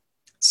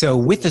So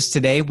with us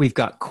today, we've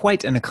got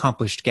quite an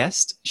accomplished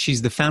guest.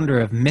 She's the founder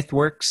of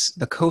MythWorks,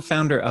 the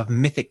co-founder of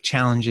Mythic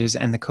Challenges,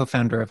 and the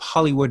co-founder of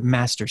Hollywood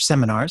Master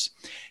Seminars.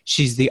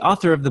 She's the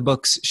author of the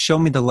books Show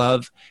Me the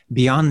Love,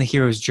 Beyond the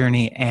Hero's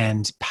Journey,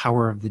 and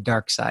Power of the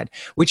Dark Side,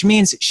 which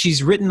means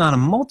she's written on a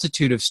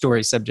multitude of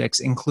story subjects,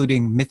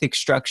 including mythic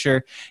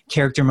structure,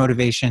 character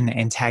motivation,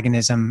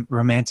 antagonism,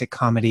 romantic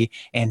comedy,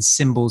 and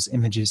symbols,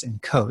 images,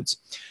 and codes.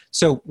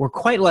 So we're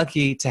quite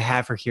lucky to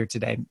have her here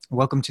today.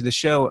 Welcome to the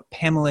show,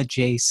 Pamela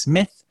Jaye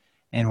Smith,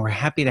 and we're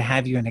happy to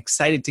have you and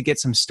excited to get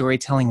some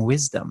storytelling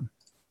wisdom.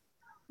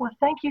 Well,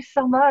 thank you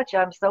so much.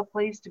 I'm so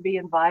pleased to be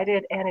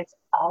invited, and it's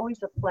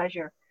always a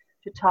pleasure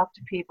to talk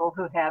to people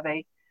who have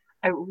a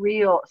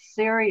real,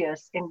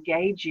 serious,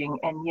 engaging,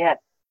 and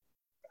yet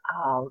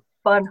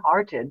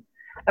fun-hearted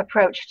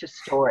approach to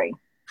story,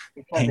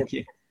 because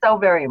it's so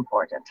very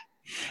important.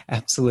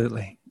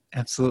 Absolutely.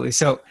 Absolutely.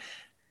 So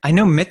I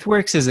know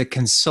MythWorks is a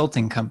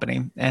consulting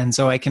company, and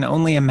so I can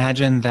only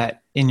imagine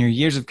that in your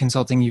years of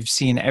consulting, you've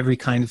seen every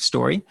kind of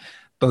story,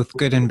 both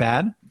good and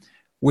bad,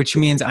 which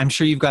means I'm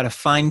sure you've got a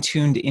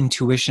fine-tuned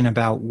intuition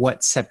about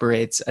what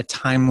separates a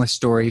timeless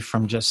story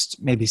from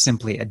just maybe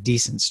simply a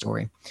decent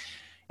story.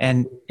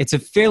 And it's a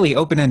fairly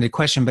open-ended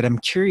question, but I'm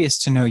curious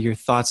to know your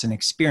thoughts and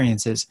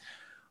experiences.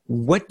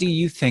 What do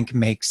you think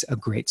makes a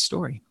great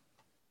story?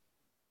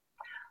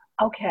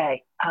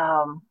 Okay.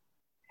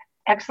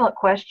 Excellent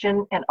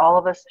question, and all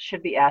of us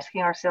should be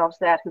asking ourselves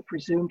that who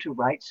presume to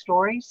write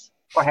stories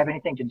or have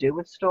anything to do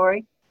with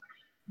story,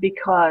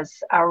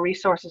 because our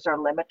resources are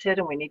limited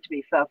and we need to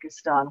be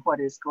focused on what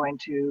is going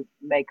to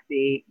make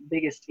the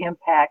biggest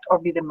impact or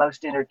be the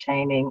most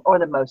entertaining or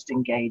the most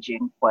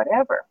engaging,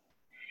 whatever.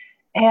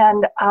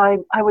 And I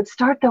would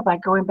start, though, by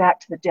going back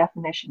to the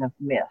definition of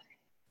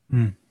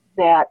myth,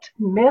 that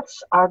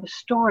myths are the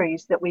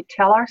stories that we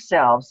tell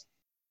ourselves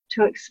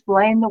to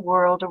explain the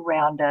world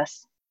around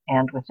us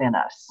and within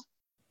us.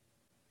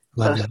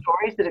 Love Those that.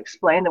 stories that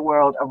explain the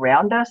world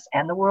around us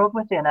and the world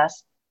within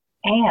us,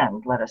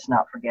 and let us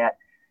not forget,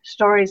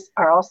 stories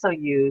are also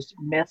used,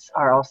 myths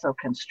are also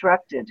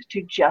constructed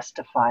to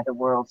justify the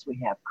worlds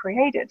we have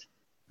created.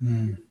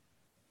 You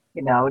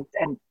know,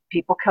 and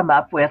people come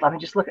up with, I mean,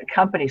 just look at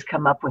companies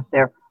come up with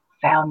their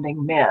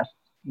founding myth.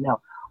 You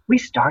know, we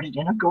started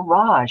in a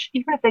garage,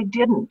 even if they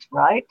didn't,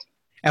 right?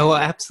 Oh, well,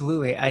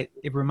 absolutely.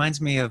 It reminds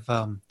me of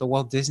the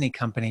Walt Disney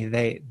Company.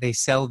 They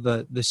sell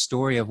the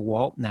story of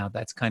Walt now.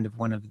 That's kind of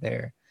one of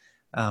their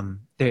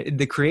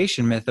the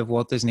creation myth of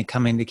Walt Disney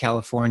coming to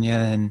California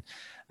and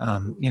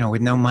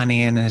with no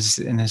money in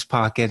his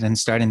pocket and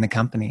starting the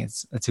company.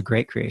 It's a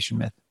great creation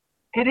myth.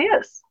 It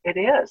is. It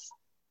is.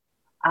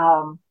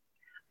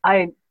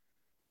 I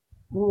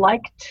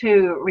like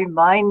to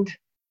remind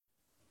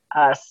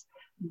us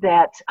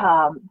that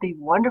the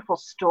wonderful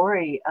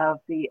story of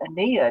the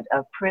Aeneid,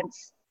 of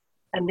Prince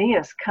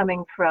Aeneas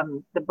coming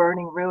from the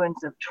burning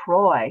ruins of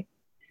Troy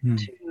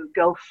to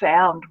go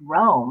found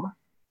Rome,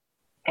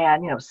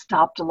 and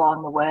stopped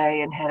along the way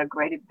and had a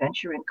great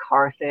adventure in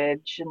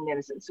Carthage, and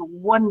it's a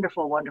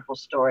wonderful, wonderful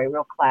story,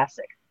 real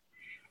classic.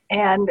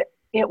 And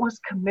it was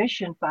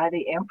commissioned by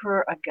the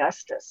Emperor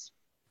Augustus,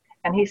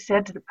 and he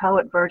said to the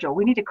poet Virgil,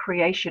 "We need a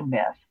creation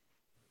myth.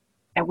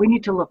 And we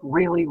need to look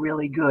really,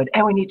 really good.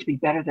 And we need to be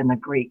better than the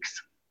Greeks."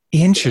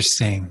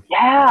 Interesting.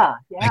 Yeah.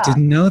 I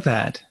didn't know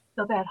that.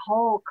 So that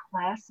whole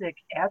classic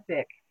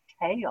epic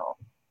tale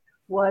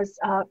was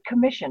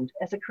commissioned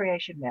as a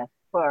creation myth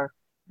for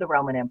the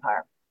Roman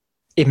Empire.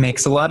 It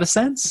makes a lot of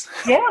sense.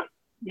 Yeah.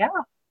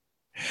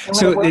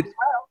 And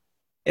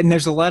and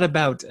there's a lot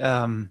about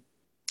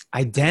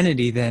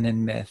identity then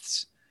in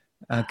myths,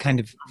 kind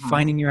of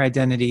finding your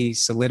identity,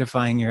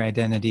 solidifying your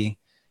identity,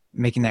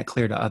 making that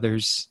clear to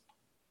others.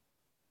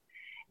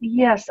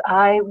 Yes,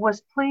 I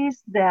was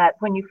pleased that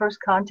when you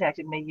first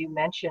contacted me, you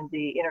mentioned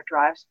the Inner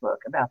Drives book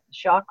about the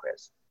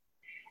chakras.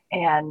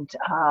 And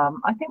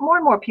I think more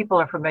and more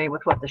people are familiar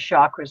with what the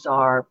chakras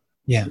are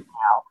now.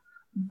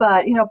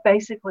 But,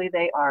 basically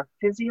they are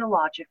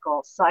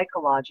physiological,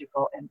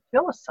 psychological, and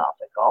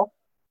philosophical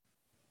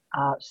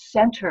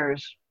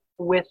centers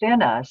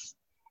within us.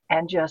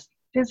 And just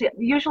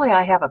usually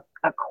I have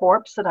a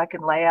corpse that I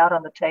can lay out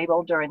on the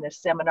table during this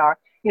seminar,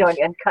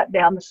 and cut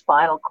down the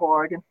spinal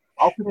cord and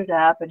open it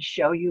up and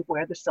show you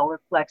where the solar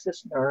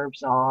plexus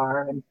nerves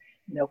are and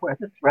where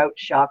the throat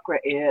chakra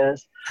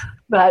is.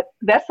 But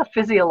that's the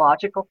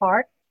physiological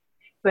part.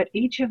 But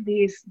each of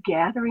these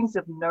gatherings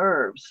of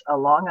nerves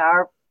along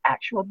our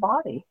actual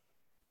body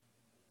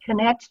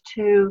connect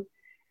to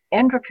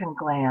endocrine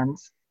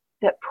glands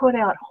that put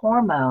out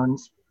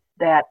hormones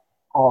that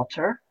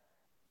alter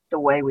the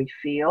way we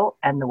feel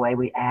and the way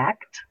we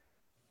act.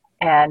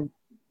 And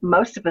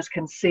most of us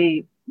can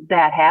see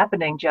that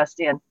happening just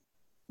in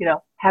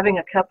having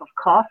a cup of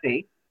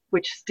coffee,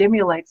 which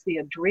stimulates the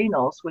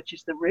adrenals, which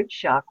is the root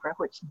chakra,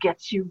 which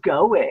gets you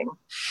going.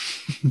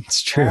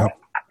 It's true.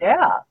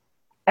 Yeah.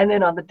 And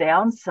then on the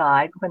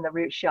downside, when the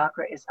root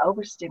chakra is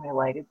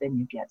overstimulated, then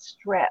you get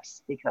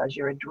stress because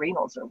your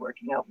adrenals are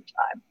working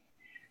overtime.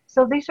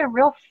 So these are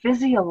real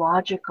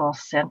physiological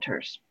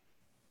centers.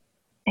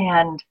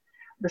 And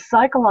The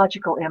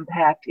psychological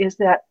impact is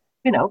that,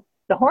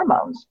 the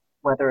hormones,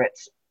 whether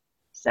it's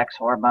sex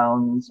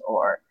hormones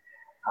or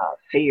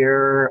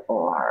fear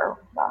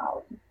or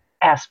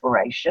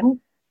aspiration,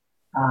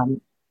 um,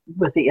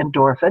 with the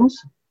endorphins.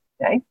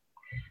 Okay.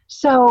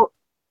 So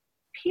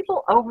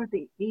people over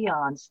the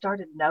eons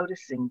started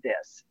noticing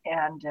this,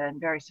 and in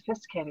very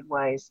sophisticated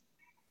ways,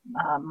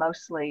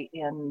 mostly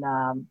in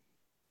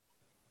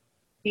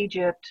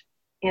Egypt,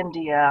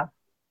 India,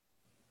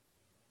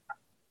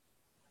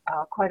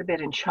 quite a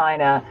bit in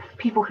China.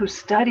 People who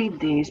studied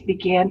these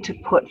began to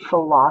put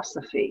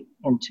philosophy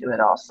into it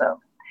also,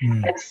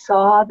 Mm. and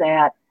saw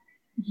that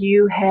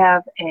you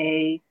have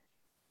a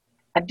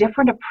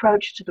different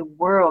approach to the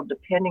world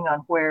depending on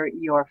where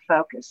you're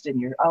focused in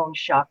your own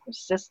chakra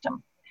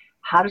system.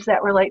 How does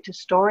that relate to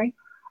story?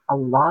 A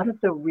lot of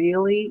the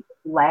really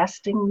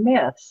lasting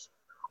myths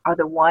are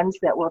the ones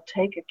that will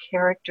take a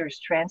character's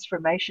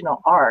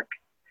transformational arc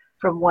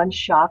from one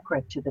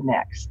chakra to the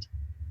next.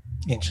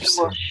 It will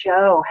Interesting.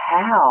 show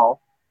how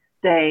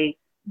they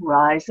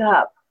rise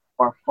up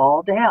or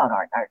fall down,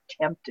 or are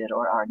tempted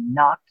or are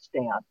knocked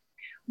down.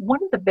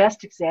 One of the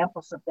best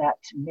examples of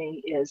that to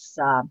me is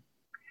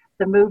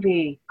the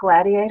movie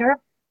Gladiator,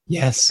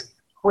 Yes.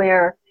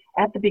 where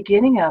at the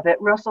beginning of it,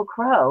 Russell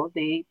Crowe,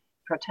 the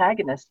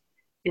protagonist,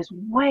 is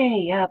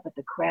way up at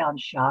the crown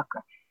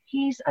chakra.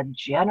 He's a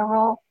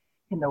general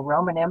in the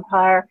Roman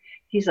Empire.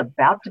 He's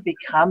about to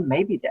become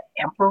maybe the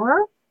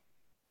emperor.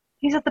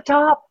 He's at the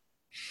top.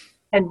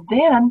 And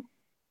then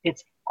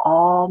it's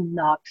all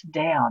knocked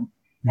down.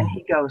 And Mm.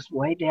 he goes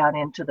way down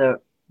into the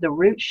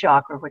root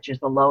chakra, which is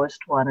the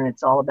lowest one, and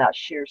it's all about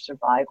sheer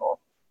survival.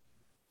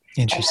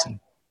 And Interesting.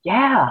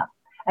 yeah.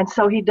 And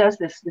so he does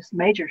this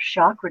major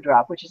chakra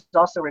drop, which is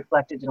also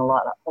reflected in a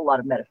lot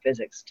of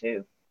metaphysics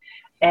too.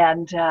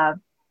 And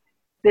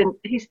then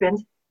he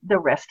spends the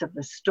rest of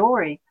the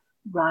story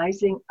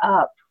rising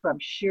up from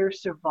sheer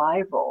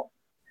survival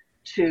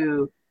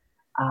to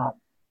uh,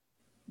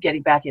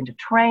 getting back into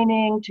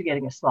training, to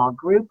getting a small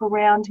group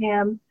around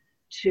him,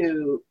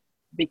 to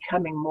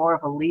becoming more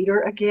of a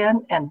leader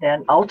again, and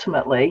then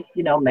ultimately,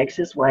 makes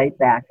his way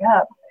back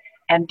up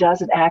and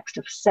does an act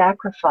of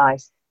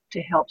sacrifice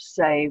to help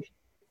save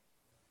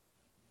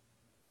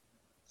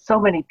so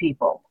many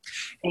people.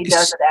 He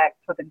does S- an act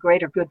for the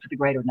greater good, for the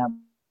greater number.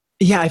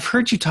 Yeah, I've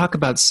heard you talk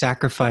about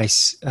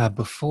sacrifice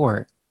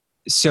before.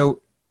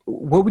 So,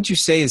 what would you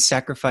say is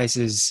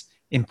sacrifice's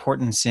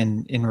importance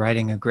in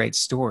writing a great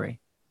story?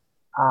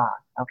 Ah,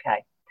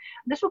 okay.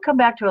 This will come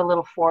back to a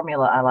little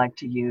formula I like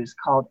to use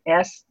called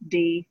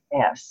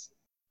SDS.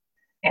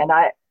 And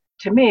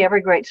to me,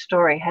 every great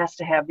story has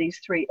to have these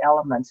three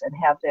elements and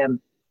have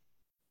them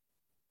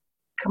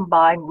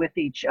combine with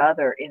each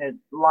other in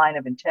a line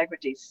of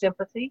integrity: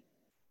 sympathy,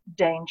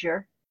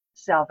 danger,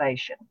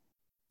 salvation.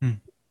 Hmm.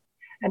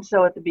 And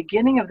so at the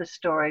beginning of the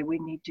story, we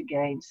need to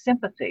gain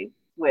sympathy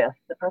with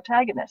the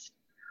protagonist.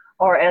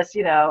 Or as,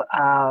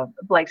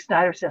 Blake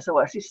Snyder says,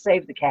 so he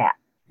saved the cat.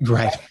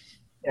 Right.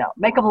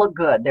 Make them look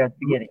good there at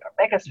the beginning, or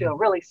make us feel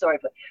really sorry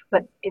for them.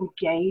 But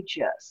engage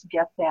us,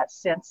 get that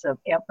sense of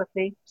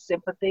empathy,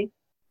 sympathy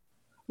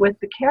with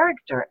the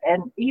character.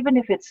 And even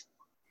if it's,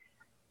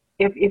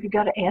 if you've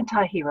got an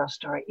anti-hero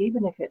story,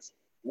 even if it's,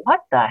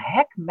 what the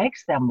heck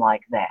makes them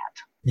like that?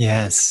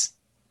 Yes.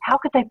 How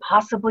could they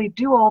possibly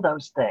do all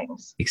those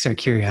things? Piques our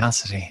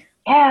curiosity.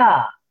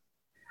 Yeah.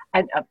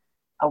 And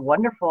a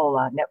wonderful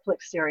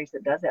Netflix series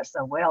that does that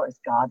so well is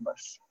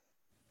Godless.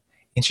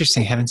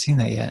 Interesting. Haven't seen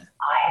that yet.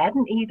 I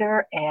hadn't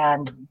either,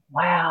 and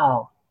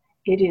wow,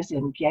 it is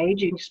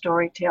engaging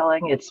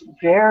storytelling. It's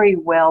very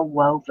well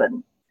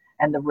woven,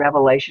 and the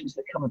revelations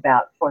that come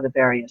about for the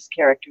various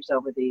characters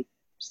over the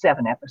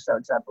 7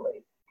 episodes, I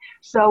believe.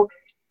 So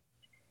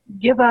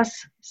give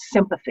us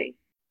sympathy,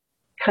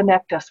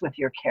 connect us with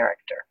your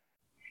character,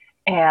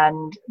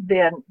 and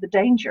then the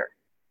danger.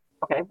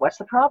 Okay, what's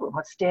the problem?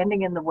 What's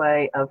standing in the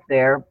way of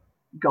their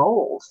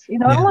goals?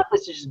 And a Yeah. lot of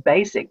this is just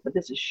basic, but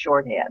this is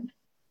shorthand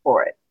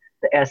for it.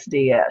 The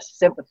SDS,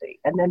 sympathy,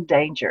 and then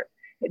danger.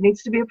 It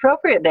needs to be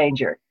appropriate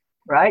danger,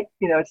 right?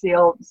 It's the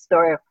old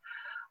story of,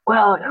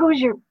 well, who's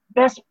your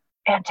best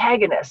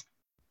antagonist?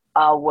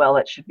 Well,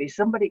 it should be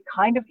somebody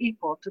kind of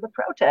equal to the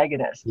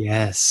protagonist.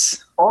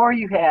 Yes. Or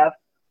you have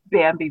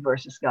Bambi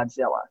versus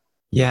Godzilla.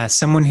 Yeah.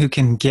 Someone who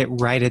can get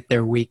right at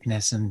their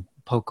weakness and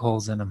poke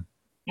holes in them.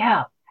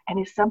 Yeah, and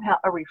is somehow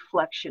a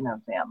reflection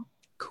of them,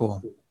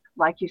 Cool.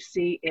 like you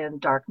see in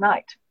Dark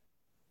Knight,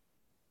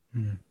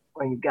 Hmm.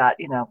 where you've got,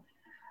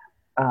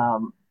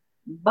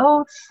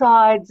 both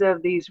sides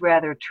of these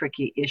rather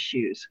tricky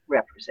issues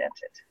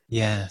represented.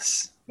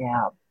 Yes.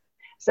 Yeah.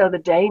 So the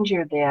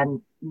danger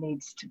then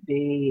needs to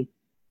be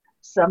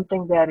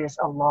something that is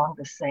along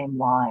the same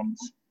lines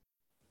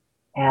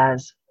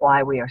as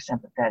why we are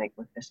sympathetic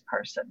with this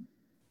person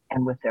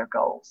and with their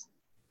goals.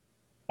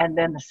 And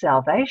then the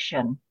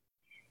salvation,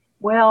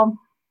 well,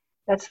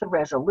 that's the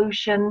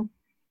resolution.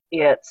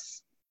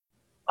 It's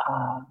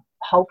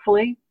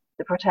hopefully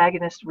the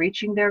protagonist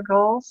reaching their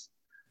goals.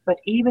 But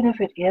even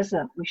if it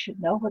isn't, we should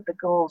know what the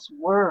goals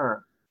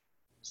were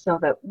so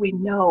that we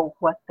know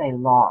what they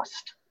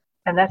lost.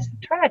 And that's the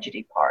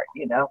tragedy part,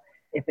 you know.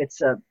 If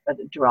it's a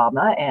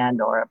drama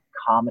and or a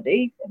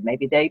comedy, and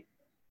maybe they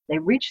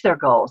reach their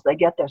goals, they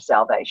get their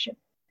salvation.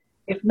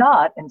 If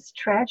not, and it's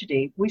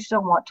tragedy, we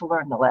still want to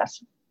learn the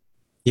lesson.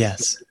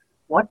 Yes.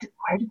 Where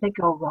did they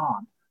go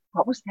wrong?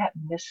 What was that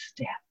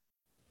misstep?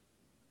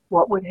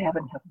 What would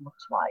heaven have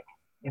looked like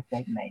if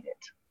they'd made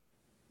it?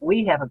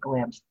 We have a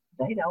glimpse.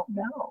 They don't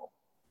know.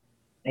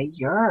 They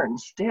yearn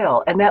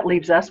still. And that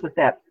leaves us with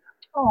that,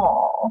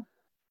 oh,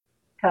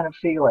 kind of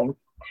feeling.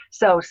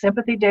 So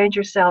sympathy,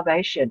 danger,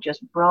 salvation,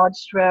 just broad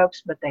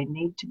strokes, but they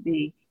need to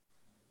be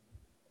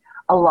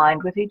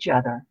aligned with each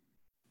other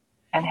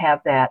and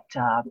have that.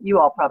 You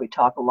all probably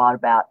talk a lot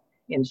about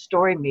in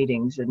story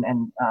meetings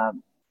and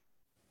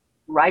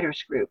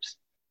writers groups,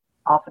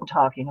 often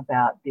talking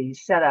about the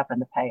setup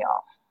and the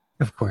payoff.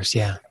 Of course,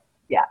 yeah.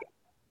 Yeah.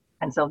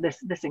 And so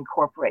this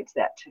incorporates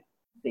that to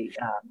the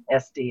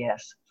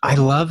SDS. I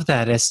love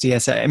that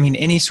SDS. I mean,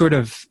 any sort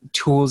of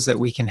tools that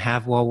we can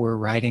have while we're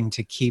writing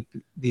to keep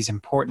these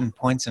important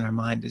points in our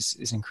mind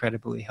is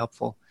incredibly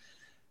helpful.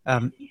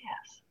 Yes.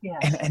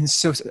 And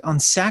so on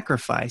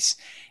sacrifice,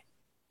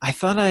 I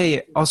thought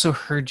I also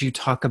heard you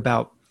talk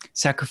about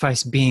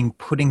sacrifice being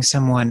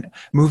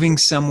moving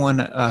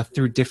someone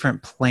through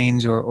different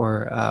planes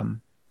or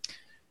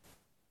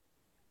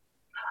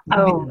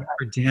moving up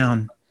or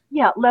down.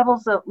 Yeah,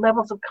 levels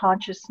of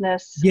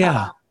consciousness.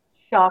 Yeah.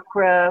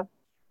 Chakra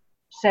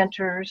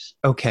centers.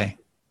 Okay.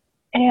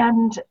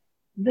 And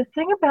the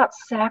thing about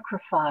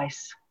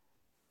sacrifice,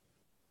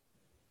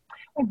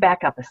 let me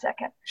back up a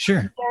second.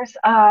 Sure. There's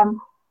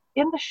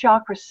in the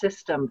chakra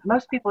system,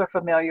 most people are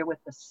familiar with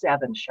the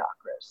 7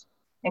 chakras,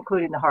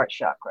 including the heart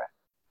chakra.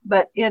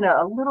 But in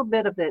a little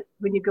bit of it,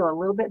 when you go a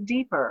little bit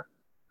deeper,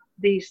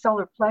 the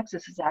solar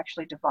plexus is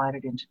actually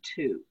divided into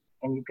 2.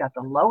 And you've got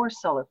the lower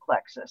solar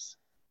plexus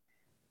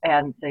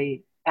and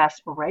the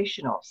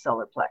aspirational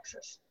solar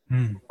plexus.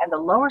 And the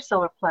lower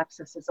solar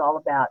plexus is all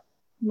about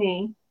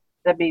me.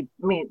 That'd be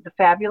me, the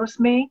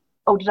fabulous me.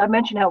 Oh, did I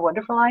mention how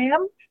wonderful I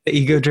am? The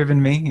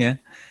ego-driven me, yeah.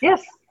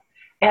 Yes.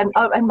 And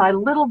my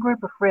little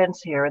group of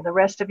friends here, and the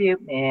rest of you,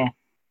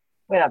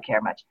 we don't care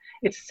much.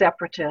 It's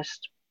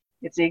separatist.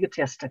 It's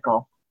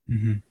egotistical.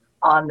 Mm-hmm.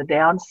 On the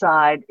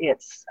downside,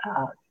 it's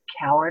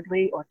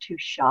cowardly or too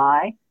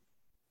shy.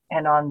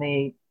 And on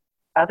the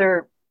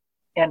other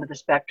end of the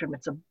spectrum,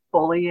 it's a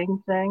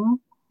bullying thing.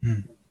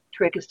 Mm.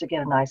 Trick is to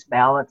get a nice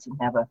balance and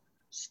have a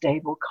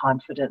stable,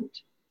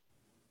 confident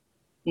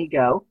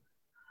ego,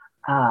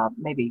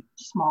 maybe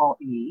small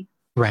e.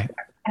 Right.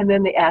 And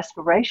then the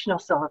aspirational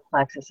solar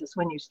plexus is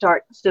when you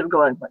start, instead of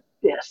going like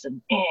this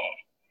and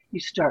you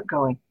start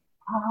going,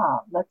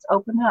 let's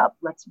open up.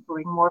 Let's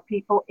bring more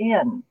people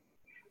in.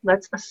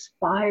 Let's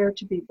aspire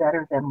to be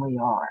better than we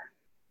are.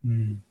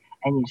 Mm.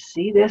 And you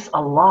see this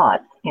a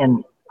lot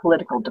in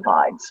political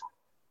divides,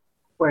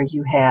 where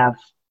you have,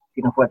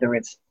 whether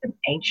it's an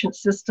ancient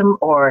system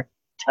or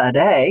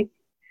today,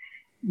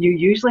 you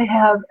usually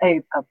have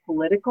a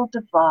political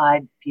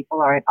divide.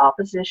 People are in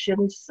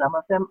opposition. Some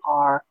of them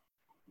are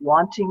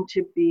wanting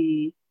to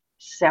be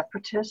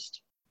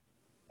separatist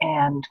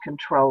and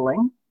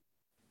controlling,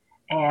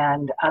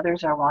 and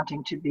others are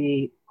wanting to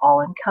be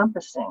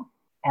all-encompassing,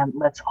 and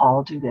let's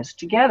all do this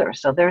together.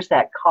 So there's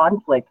that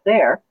conflict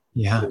there,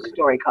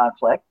 story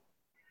conflict.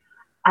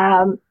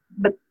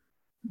 But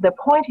the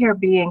point here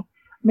being,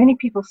 many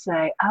people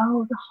say,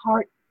 oh,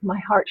 my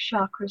heart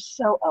chakra is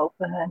so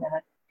open. And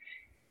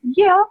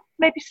yeah,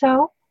 maybe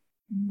so.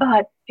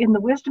 But in the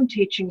wisdom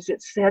teachings,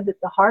 it said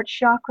that the heart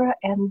chakra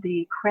and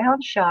the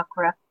crown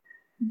chakra,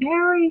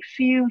 very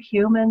few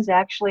humans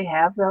actually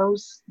have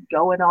those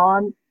going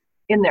on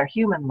in their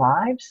human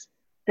lives.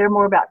 They're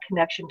more about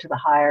connection to the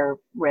higher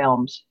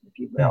realms, if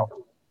you will.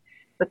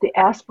 But the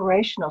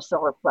aspirational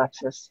solar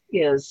plexus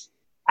is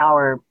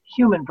our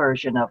human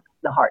version of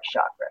the heart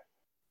chakra.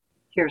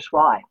 Here's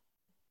why.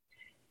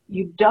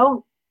 You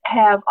don't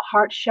have a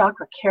heart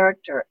chakra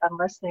character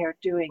unless they are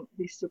doing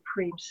the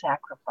supreme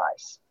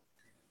sacrifice.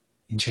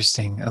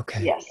 Interesting.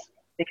 Okay. Yes,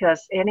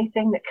 because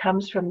anything that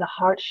comes from the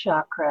heart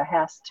chakra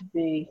has to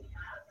be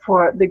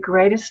for the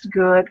greatest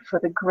good, for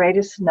the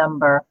greatest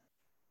number,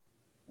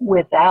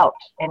 without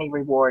any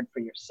reward for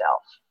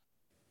yourself.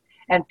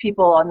 And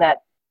people on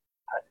that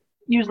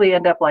usually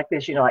end up like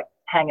this, like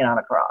hanging on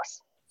a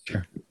cross.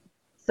 Sure.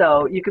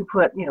 So you can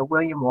put,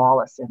 William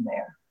Wallace in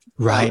there.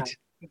 Right.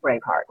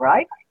 Braveheart,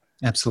 right?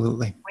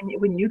 Absolutely.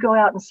 When you go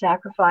out and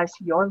sacrifice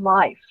your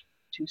life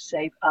to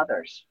save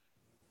others,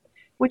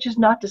 which is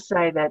not to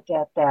say that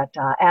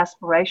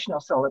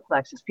aspirational solar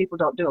plexus, people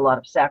don't do a lot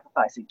of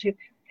sacrificing too.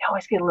 They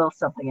always get a little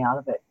something out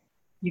of it.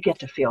 You get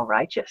to feel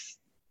righteous.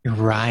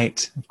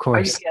 Right, of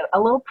course. Or you get a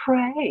little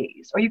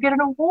praise, or you get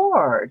an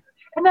award,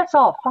 and that's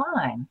all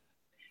fine.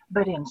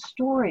 But in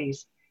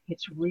stories,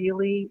 it's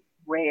really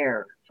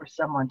rare for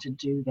someone to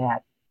do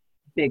that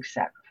big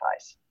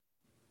sacrifice.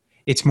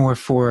 It's more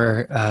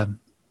for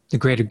the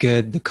greater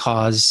good, the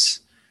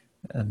cause,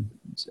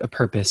 a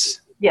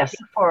purpose. Yes,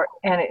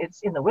 and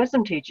it's in the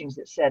wisdom teachings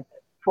it said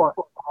for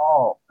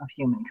all of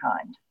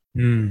humankind.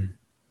 Mm.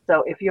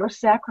 So if your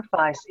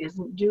sacrifice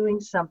isn't doing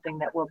something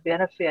that will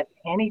benefit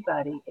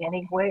anybody,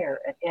 anywhere,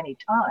 at any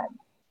time,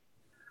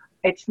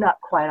 it's not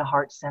quite a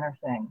heart center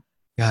thing.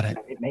 Got it.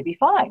 It may be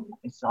fine.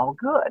 It's all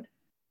good.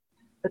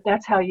 But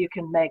that's how you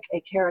can make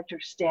a character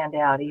stand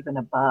out even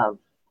above,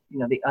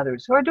 the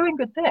others who are doing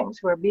good things,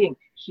 who are being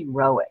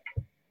heroic.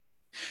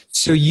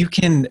 So you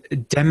can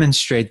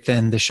demonstrate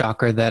then the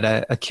chakra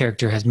that a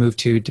character has moved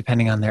to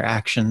depending on their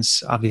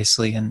actions,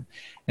 obviously, and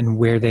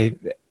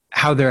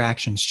how their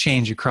actions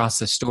change across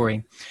the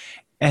story.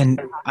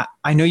 And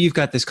I know you've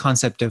got this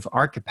concept of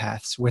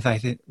archepaths,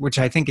 which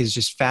I think is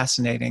just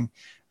fascinating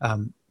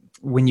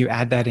when you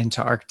add that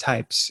into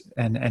archetypes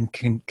and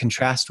can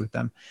contrast with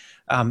them.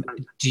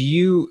 Do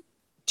you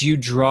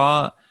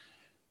draw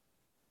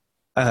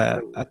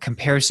a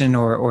comparison,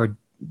 or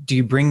do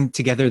you bring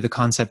together the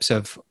concepts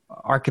of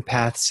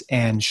archepaths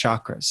and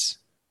chakras?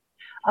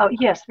 Oh,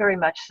 yes, very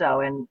much so.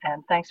 And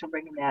thanks for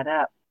bringing that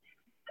up.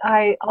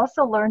 I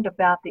also learned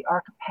about the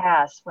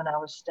archepaths when I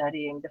was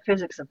studying the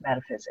physics of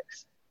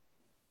metaphysics.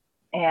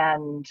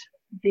 And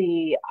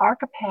the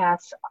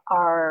archepaths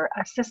are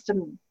a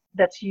system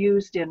that's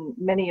used in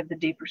many of the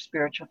deeper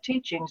spiritual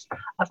teachings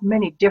of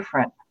many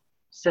different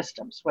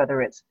systems,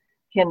 whether it's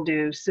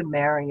Hindu,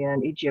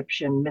 Sumerian,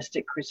 Egyptian,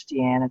 mystic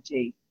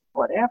Christianity,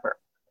 whatever.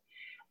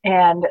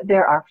 And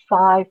there are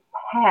 5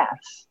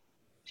 paths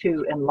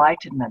to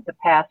enlightenment: the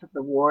path of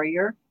the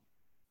warrior,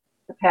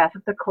 the path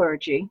of the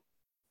clergy,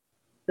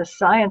 the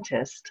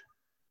scientist,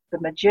 the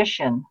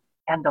magician,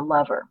 and the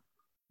lover.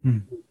 Hmm.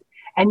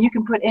 And you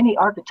can put any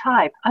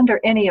archetype under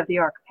any of the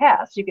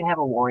archepaths. You can have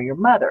a warrior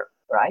mother,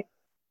 right?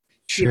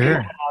 You can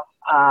Sure.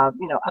 have,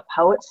 a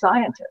poet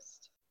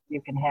scientist. You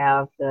can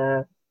have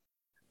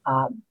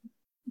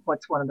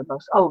what's one of the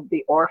most,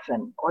 the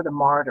orphan or the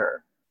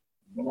martyr.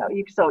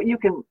 So you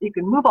can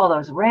move all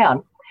those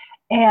around.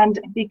 And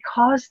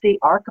because the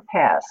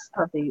archepaths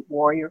of the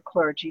warrior,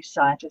 clergy,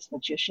 scientist,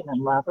 magician,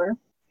 and lover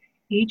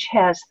each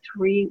has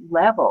 3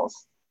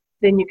 levels,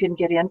 then you can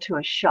get into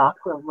a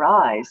chakra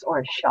rise or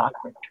a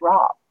chakra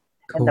drop.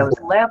 And Cool. those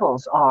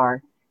levels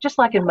are just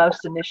like in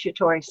most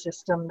initiatory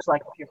systems,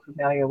 like if you're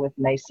familiar with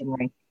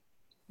masonry,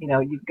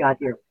 you've got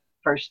your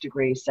 1st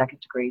degree, 2nd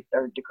degree,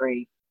 3rd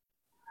degree.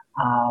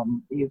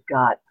 You've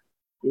got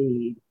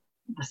the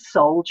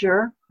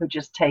soldier who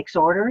just takes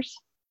orders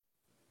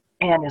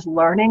and is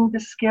learning the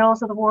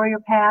skills of the warrior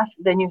path.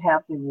 Then you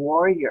have the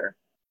warrior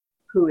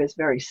who is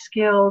very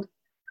skilled,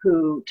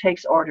 who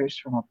takes orders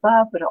from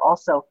above, but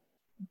also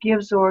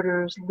gives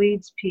orders,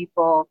 leads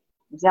people,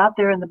 is out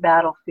there in the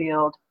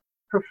battlefield,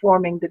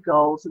 performing the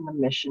goals and the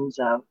missions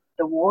of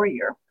the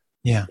warrior.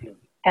 Yeah.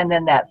 And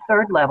then that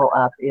 3rd level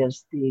up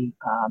is the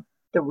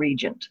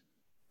regent,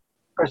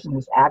 person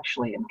who's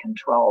actually in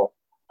control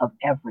of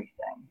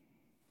everything.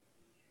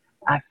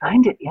 I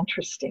find it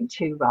interesting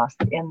too, Ross,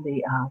 in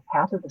the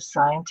path of the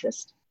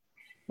scientist,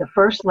 the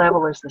 1st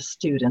level is the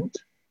student,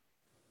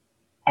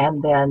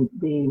 and then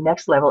the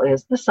next level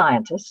is the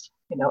scientist,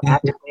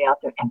 actively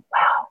out there. And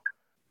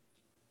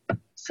wow,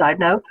 side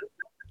note,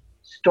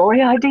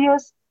 story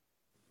ideas,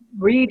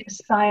 read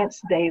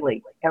Science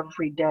Daily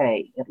every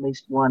day, at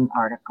least 1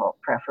 article,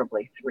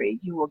 preferably 3.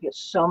 You will get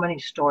so many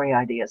story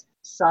ideas.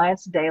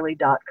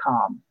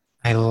 ScienceDaily.com.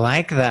 I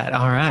like that.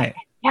 All right.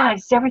 Yeah,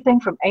 it's everything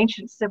from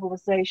ancient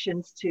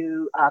civilizations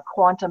to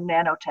quantum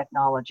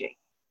nanotechnology.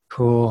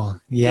 Cool.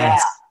 Yeah,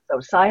 Yes. so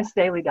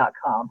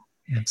ScienceDaily.com.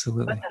 But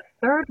Absolutely.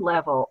 the 3rd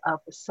level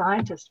of the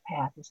scientist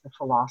path is the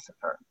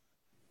philosopher,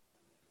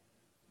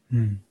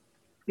 Hmm.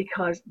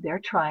 because they're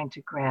trying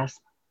to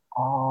grasp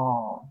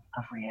all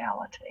of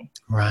reality.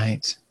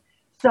 Right.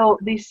 So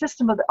the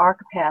system of the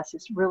archepaths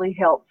is really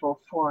helpful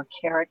for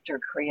character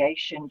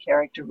creation,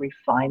 character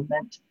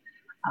refinement.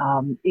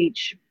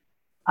 Each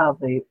of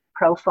the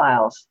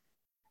profiles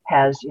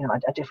has,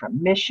 a different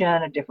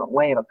mission, a different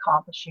way of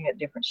accomplishing it,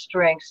 different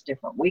strengths,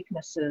 different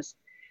weaknesses.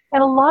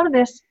 And a lot of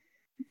this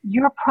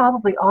you're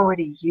probably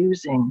already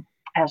using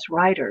as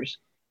writers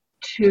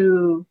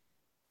to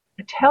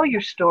tell your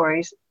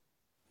stories.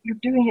 You're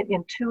doing it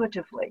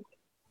intuitively.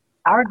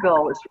 Our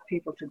goal is for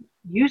people to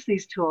use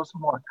these tools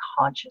more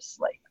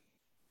consciously.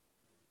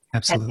 And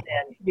Absolutely.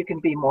 then you can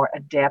be more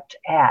adept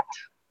at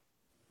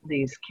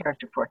these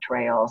character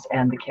portrayals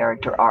and the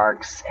character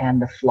arcs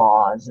and the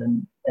flaws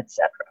and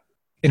etc.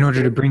 In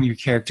order to bring your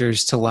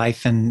characters to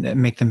life and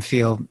make them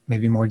feel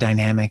maybe more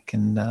dynamic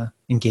and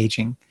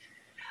engaging.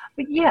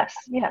 But yes.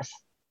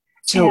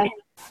 So And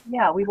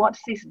yeah, we want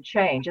to see some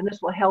change, and this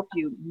will help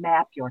you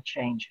map your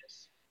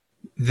changes.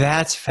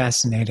 that's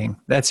fascinating.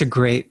 That's a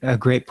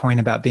great point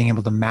about being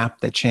able to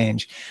map the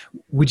change.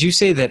 Would you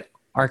say that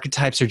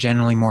archetypes are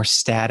generally more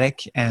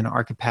static and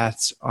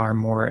archepaths are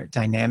more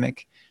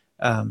dynamic?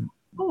 Um,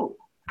 Ooh,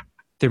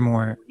 they're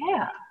more,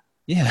 yeah.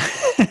 yeah.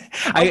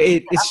 Okay,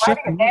 It I'm struck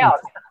writing it me. down.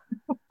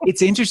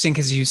 It's interesting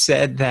because you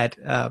said that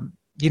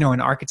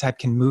an archetype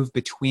can move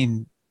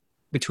between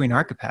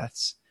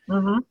archepaths,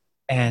 Mm-hmm.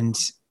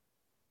 and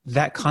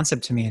that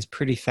concept to me is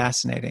pretty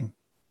fascinating.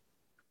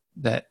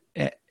 That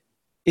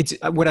it's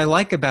what I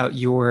like about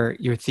your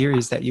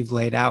theories that you've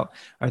laid out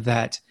are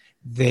that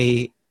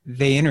they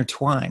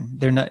intertwine.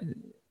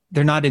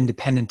 They're not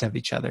independent of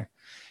each other.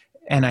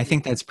 And I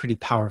think that's pretty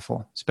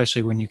powerful,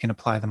 especially when you can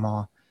apply them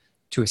all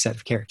to a set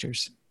of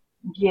characters.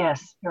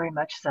 Yes, very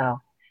much so.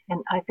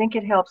 And I think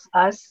it helps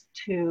us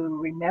to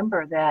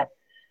remember that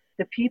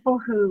the people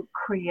who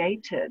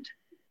created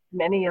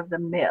many of the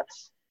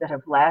myths that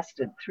have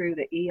lasted through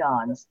the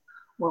eons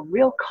were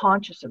real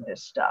conscious of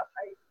this stuff.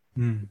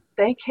 Mm.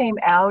 They came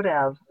out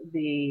of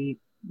the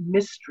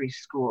mystery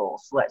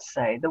schools, let's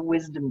say, the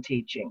wisdom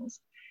teachings,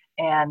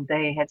 and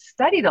they had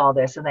studied all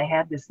this and they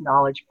had this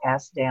knowledge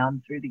passed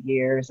down through the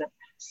years. And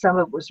some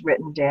of it was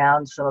written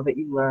down, some of it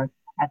you learn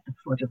at the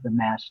foot of the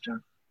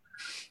master.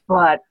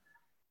 But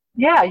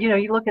yeah,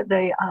 you look at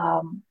the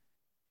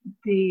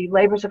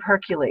labors of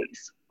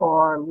Hercules,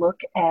 or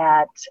look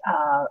at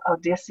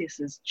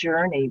Odysseus's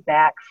journey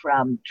back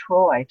from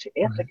Troy to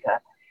Ithaca.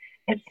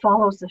 It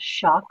follows a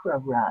chakra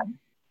run,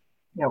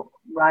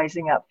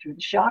 rising up through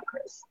the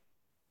chakras,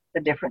 the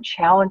different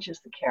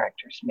challenges the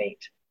characters meet.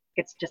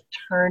 It's just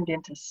turned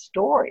into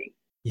story.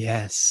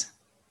 Yes.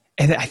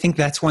 And I think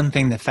that's one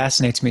thing that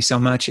fascinates me so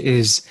much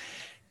is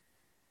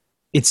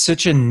it's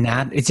such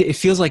it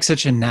feels like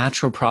such a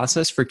natural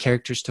process for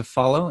characters to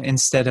follow,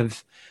 instead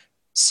of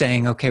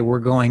saying, okay, we're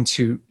going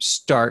to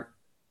start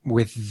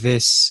with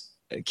this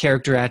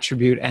character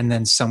attribute and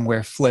then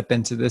somewhere flip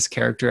into this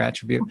character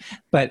attribute.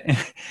 But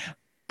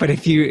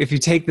if you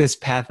take this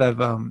path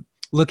of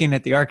looking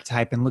at the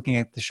archetype and looking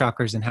at the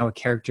chakras and how a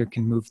character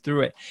can move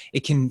through it,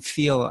 it can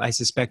feel, I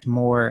suspect,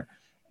 more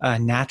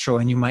natural,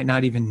 and you might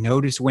not even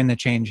notice when the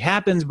change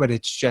happens, but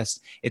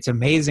it's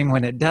amazing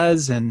when it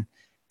does, and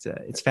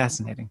it's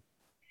fascinating.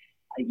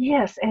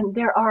 Yes, and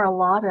there are a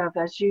lot of,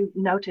 as you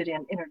noted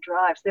in Inner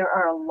Drives, there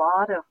are a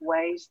lot of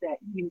ways that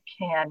you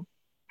can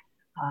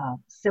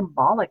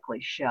symbolically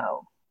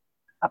show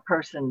a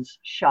person's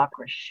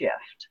chakra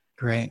shift.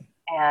 Great.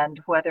 And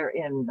whether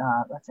in,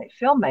 let's say,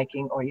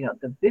 filmmaking or,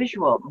 the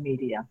visual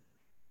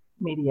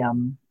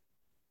medium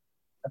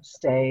of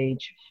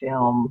stage,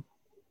 film,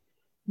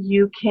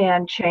 you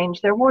can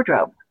change their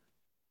wardrobe.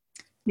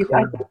 You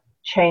can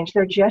change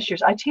their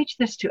gestures. I teach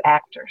this to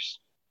actors,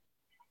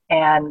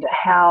 and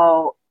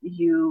how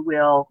you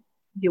will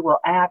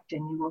act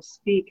and you will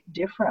speak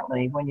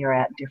differently when you're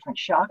at different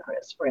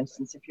chakras. For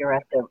instance, if you're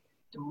at the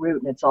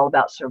root and it's all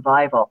about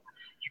survival,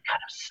 you're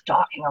kind of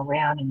stalking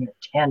around and you're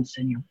tense,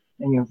 and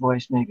your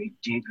voice may be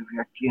deep if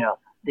you're,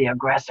 the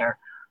aggressor,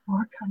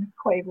 or kind of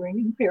quavering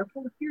and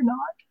fearful if you're not.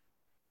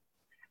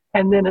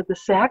 And then at the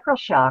sacral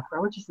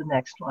chakra, which is the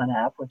next one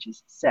up, which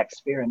is sex,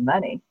 fear, and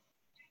money,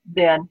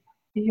 then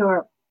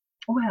your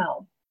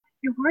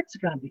words are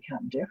going to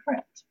become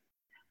different.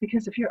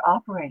 Because if you're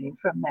operating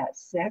from that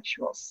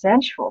sexual,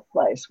 sensual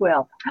place,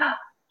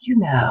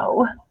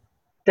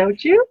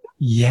 don't you?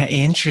 Yeah,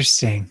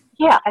 interesting.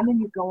 Yeah, and then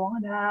you go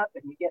on up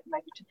and you get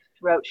maybe to the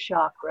throat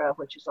chakra,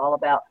 which is all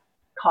about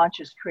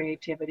conscious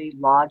creativity,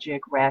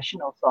 logic,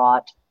 rational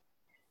thought.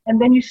 And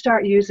then you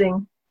start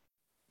using,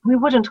 we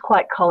wouldn't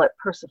quite call it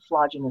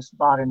persiflaginous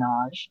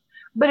badinage,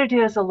 but it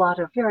is a lot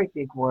of very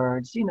big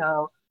words,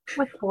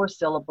 with 4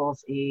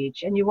 syllables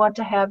each. And you want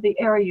to have the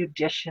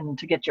erudition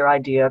to get your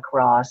idea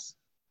across.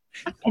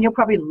 And you'll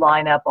probably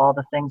line up all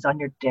the things on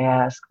your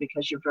desk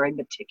because you're very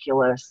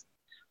meticulous.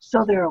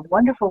 So there are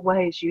wonderful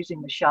ways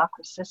using the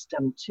chakra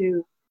system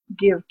to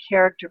give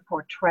character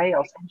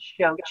portrayals and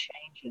show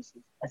changes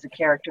as a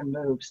character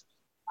moves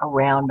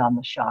around on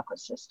the chakra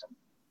system.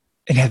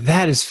 Yeah,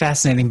 that is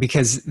fascinating,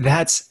 because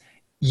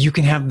you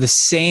can have the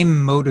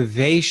same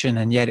motivation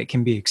and yet it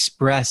can be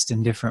expressed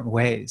in different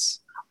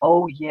ways.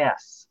 Oh,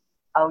 yes.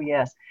 Oh,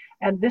 yes.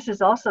 And this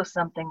is also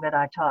something that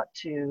I taught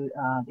to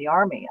the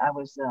Army. I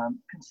was a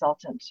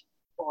consultant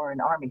for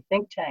an Army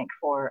think tank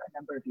for a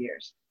number of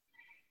years,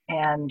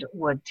 and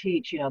would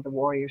teach, the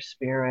warrior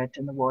spirit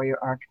and the warrior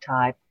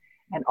archetype,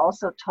 and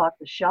also taught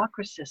the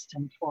chakra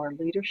system for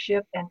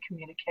leadership and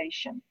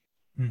communication.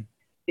 Mm.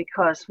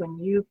 Because when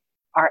you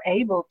are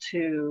able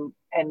to,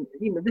 and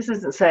this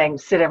isn't saying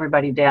sit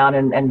everybody down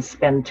and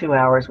spend 2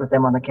 hours with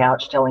them on the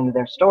couch telling you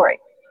their story,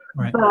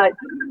 right. But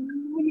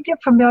when you get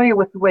familiar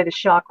with the way the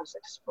chakras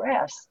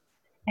express,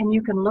 and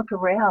you can look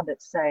around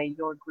at, say,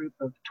 your group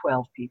of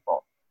 12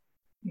 people,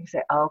 you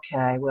say,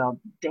 okay, well,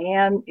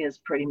 Dan is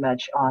pretty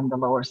much on the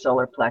lower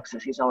solar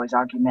plexus. He's always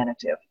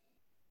argumentative.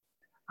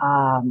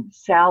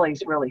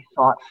 Sally's really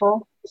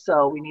thoughtful,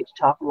 so we need to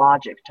talk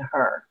logic to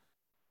her.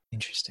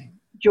 Interesting.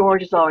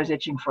 George is always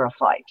itching for a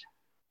fight.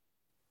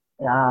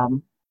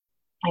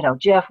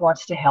 Jeff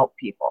wants to help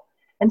people.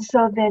 And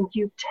so then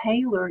you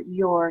tailor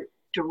your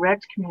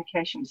direct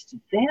communications to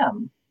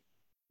them.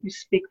 You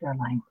speak their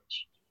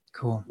language.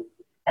 Cool.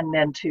 And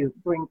then to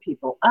bring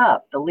people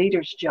up, the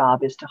leader's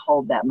job is to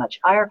hold that much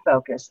higher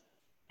focus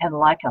and,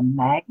 like a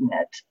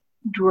magnet,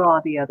 draw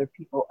the other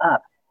people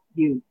up.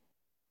 You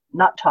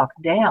not talk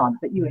down,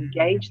 but you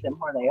engage them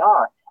where they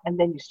are, and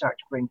then you start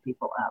to bring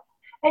people up.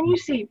 And you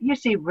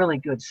see really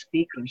good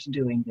speakers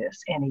doing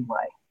this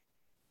anyway.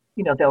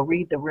 They'll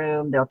read the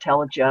room, they'll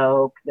tell a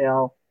joke,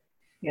 they'll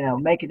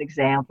make an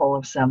example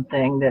of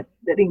something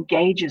that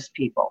engages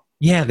people.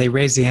 Yeah, they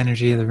raise the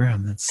energy of the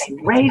room. They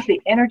raise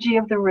the energy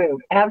of the room.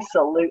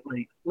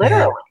 Absolutely. Yeah.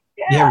 Literally.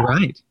 Yeah, Yeah.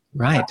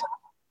 right.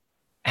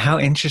 How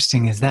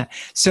interesting is that?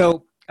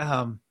 So,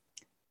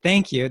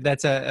 thank you.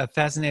 That's a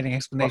fascinating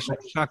explanation of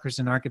chakras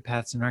and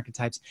archetypes and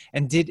archetypes.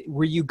 And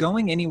were you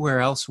going anywhere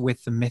else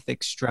with the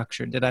mythic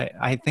structure?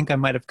 I think I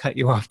might have cut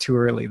you off too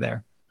early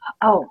there.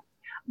 Oh,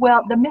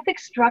 well, the mythic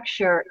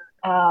structure,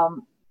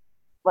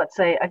 let's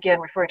say,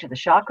 again, referring to the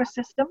chakra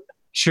system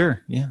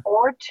Sure. Yeah.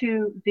 or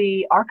to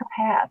the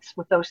archepaths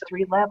with those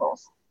three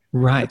levels. The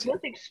Right.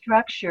 mythic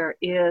structure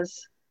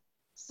is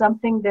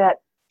something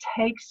that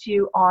takes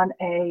you on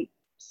a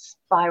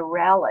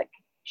spiralic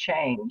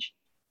change,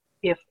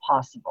 if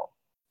possible.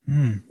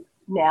 Mm.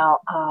 Now,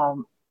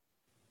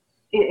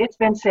 it's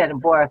been said,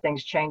 and boy, are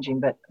things changing,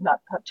 but not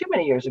too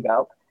many years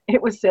ago,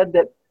 it was said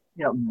that,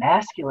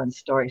 masculine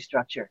story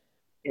structure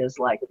is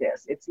like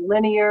this. It's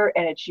linear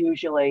and it's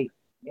usually,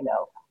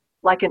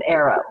 like an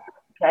arrow,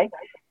 okay?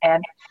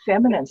 And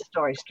feminine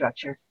story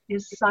structure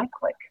is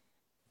cyclic.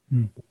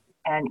 Mm.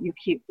 And you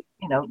keep,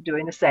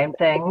 doing the same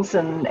things,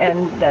 and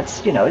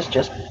that's, it's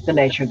just the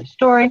nature of the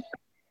story.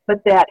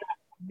 But that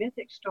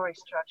mythic story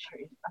structure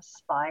is a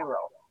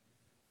spiral.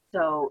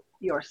 So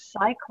you're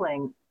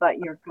cycling, but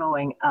you're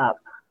going up.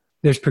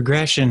 There's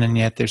progression, and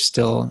yet there's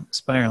still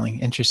spiraling.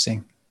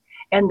 Interesting.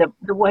 And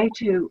the way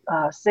to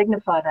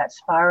signify that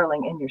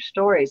spiraling in your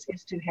stories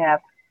is to have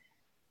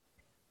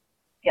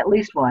at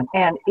least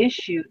an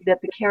issue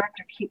that the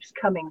character keeps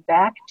coming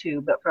back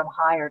to, but from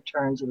higher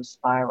turns of the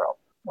spiral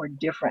or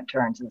different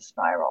turns of the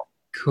spiral.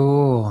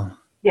 Cool.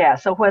 Yeah,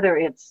 so whether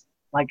it's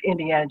like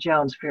Indiana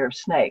Jones' fear of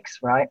snakes,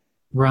 right?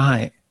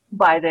 Right.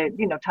 By the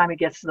time he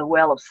gets to the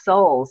well of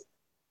souls,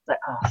 it's like,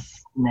 oh,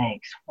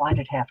 snakes. Why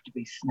did it have to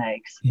be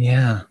snakes?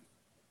 Yeah.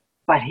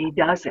 But he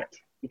does it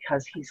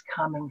because he's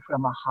coming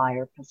from a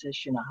higher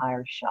position, a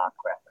higher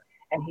chakra,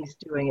 and he's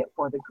doing it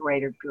for the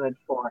greater good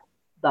for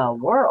the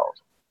world.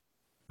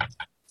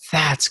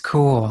 That's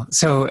cool.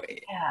 So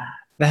Yeah,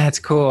 that's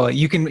cool.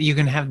 You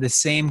can have the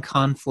same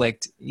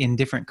conflict in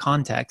different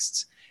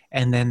contexts,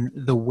 and then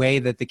the way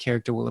that the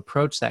character will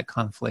approach that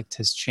conflict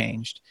has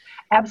changed.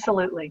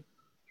 absolutely.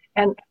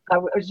 And I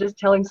was just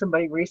telling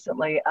somebody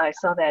recently, I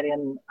saw that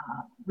in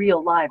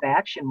real live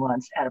action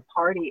once at a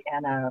party,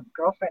 and a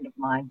girlfriend of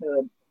mine who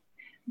had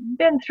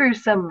been through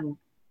some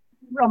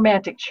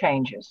romantic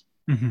changes.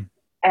 Mm-hmm.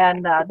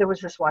 And there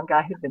was this one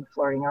guy who'd been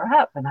flirting her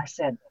up. And I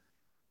said,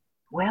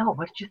 well,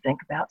 what did you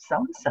think about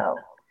so-and-so?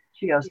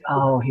 She goes,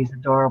 oh, he's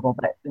adorable.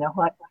 But you know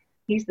what?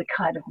 He's the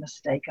kind of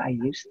mistake I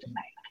used to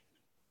make.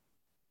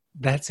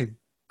 That's a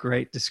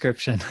great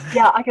description.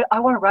 Yeah, I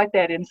want to write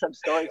that in some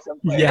story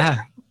somewhere.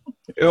 Yeah.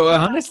 Well,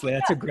 honestly,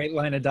 that's a great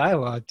line of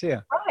dialogue too.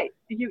 Right.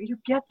 You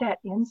get that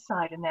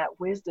insight and that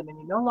wisdom, and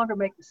you no longer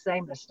make the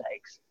same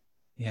mistakes.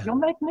 Yeah. You'll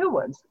make new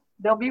ones.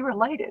 They'll be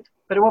related,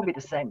 but it won't be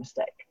the same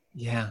mistake.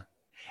 Yeah.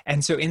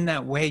 And so in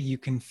that way, you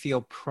can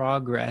feel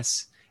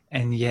progress,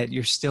 and yet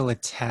you're still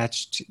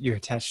attached. You're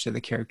attached to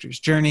the character's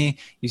journey.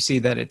 You see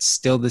that it's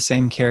still the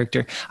same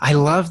character. I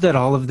love that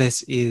all of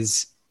this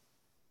is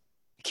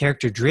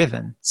character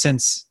driven,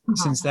 since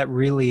that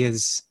really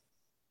is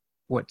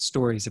what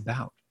story's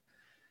about.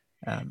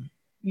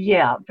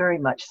 Yeah, very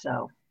much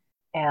so.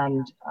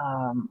 And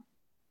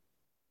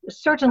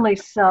certainly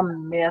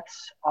some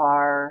myths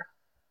are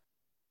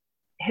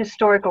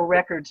historical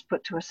records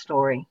put to a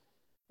story,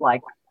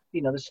 like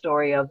the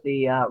story of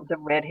the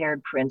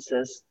red-haired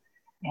princess,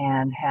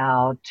 and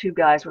how two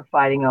guys were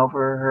fighting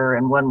over her,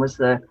 and one was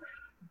the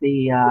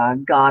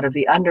god of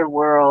the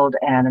underworld,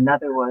 and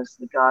another was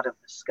the god of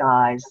the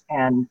skies,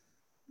 and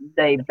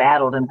they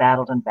battled and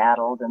battled and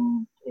battled,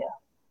 and yeah,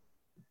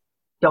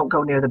 don't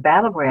go near the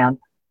battleground.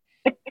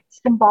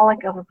 It's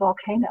symbolic of a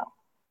volcano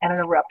and an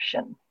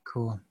eruption.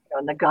 Cool.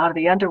 And the god of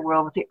the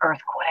underworld with the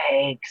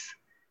earthquakes,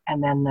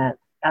 and then the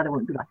other one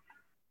would be like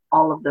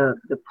all of the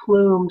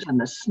plumes and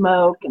the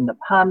smoke and the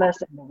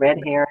pumice, and the red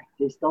hair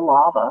is the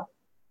lava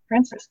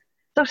princess.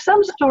 So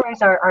some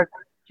stories are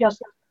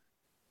just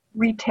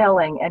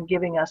retelling and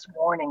giving us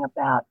warning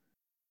about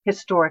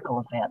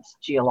historical events,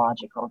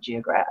 geological,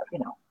 geographic,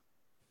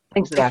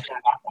 things that actually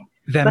happen.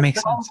 That But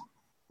makes sense.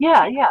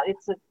 yeah,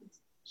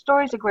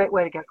 story's a great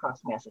way to get across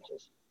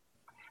messages.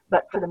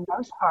 But for the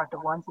most part, the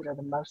ones that are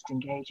the most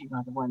engaging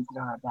are the ones that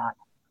are about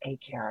a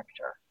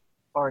character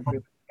or a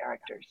group of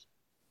characters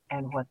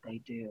and what they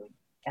do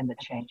and the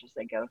changes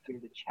they go through,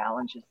 the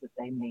challenges that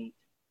they meet,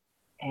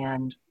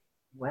 and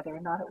whether or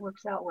not it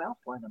works out well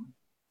for them.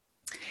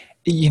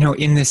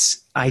 In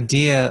this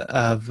idea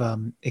of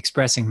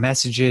expressing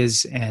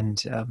messages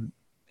and,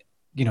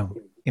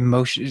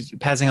 emotions,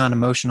 passing on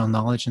emotional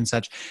knowledge and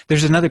such,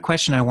 there's another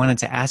question I wanted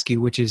to ask you,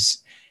 which is,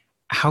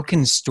 how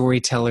can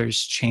storytellers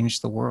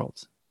change the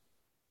world?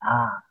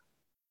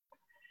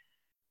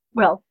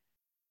 Well,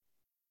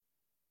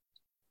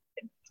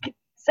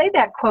 say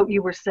that quote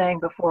you were saying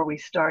before we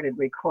started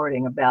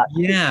recording about.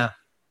 Yeah.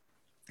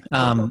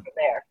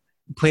 There.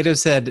 Plato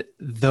said,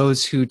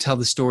 those who tell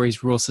the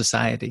stories rule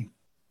society,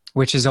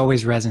 which has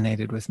always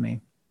resonated with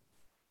me.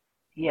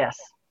 Yes.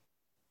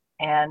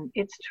 And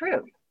it's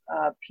true.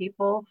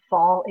 people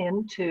fall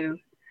into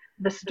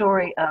the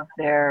story of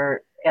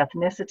their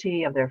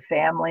ethnicity, of their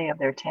family, of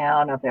their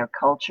town, of their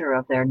culture,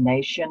 of their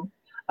nation,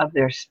 of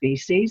their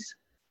species.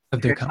 Of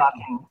If their you're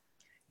company. talking,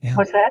 Yeah.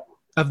 what's that?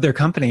 Of their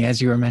company,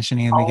 as you were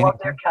mentioning in the All of beginning.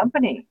 their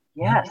company.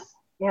 Yeah. Yes,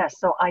 yes.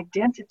 So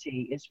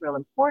identity is real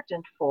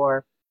important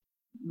for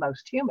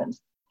most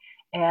humans.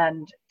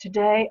 And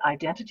today,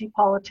 identity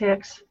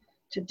politics,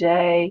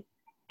 today,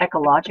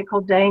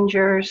 ecological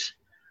dangers.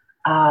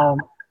 Um,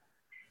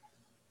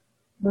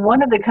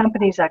 One of the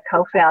companies I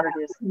co-founded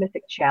is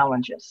Mythic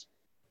Challenges.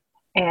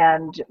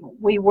 And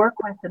we work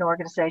with an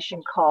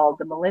organization called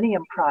the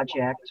Millennium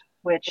Project,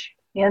 which,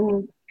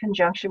 in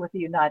conjunction with the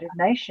United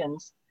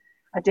Nations,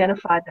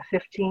 identified the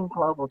 15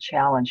 global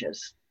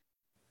challenges.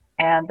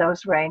 And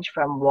those range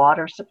from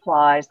water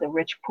supplies, the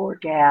rich poor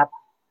gap,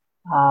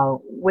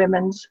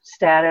 women's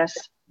status,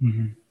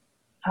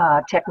 Mm-hmm.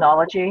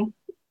 technology,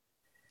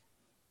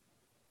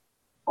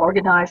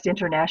 organized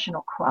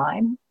international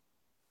crime,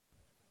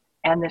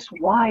 and this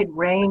wide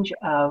range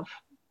of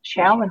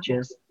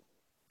challenges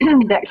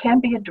that can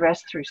be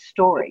addressed through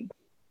story.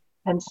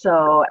 And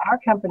so our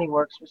company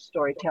works with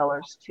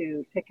storytellers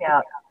to pick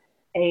out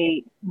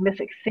a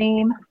mythic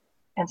theme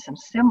and some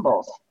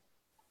symbols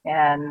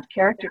and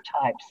character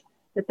types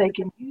that they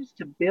can use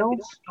to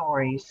build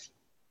stories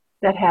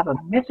that have a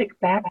mythic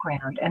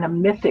background and a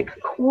mythic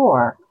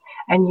core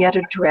and yet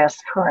address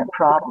current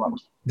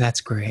problems.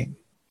 That's great.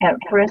 And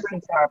for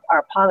instance,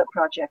 our pilot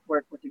project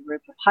worked with a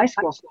group of high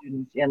school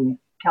students in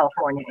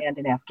California and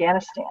in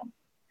Afghanistan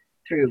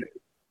through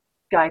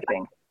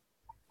Skyping.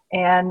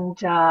 And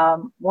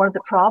one of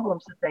the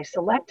problems that they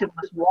selected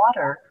was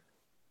water,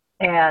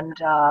 and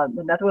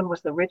another one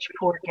was the rich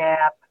poor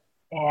gap,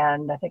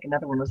 and I think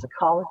another one was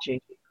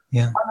ecology.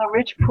 Yeah. On the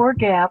rich poor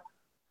gap,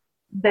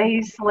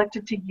 they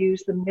selected to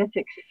use the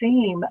mythic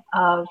theme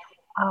of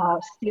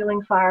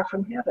stealing fire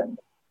from heaven,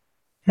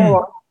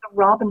 or the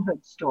Robin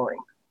Hood story.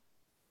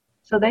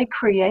 So they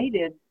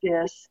created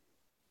this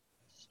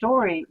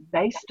story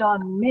based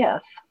on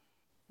myth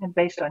and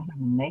based on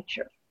human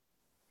nature,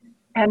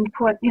 and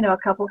put, a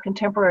couple of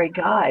contemporary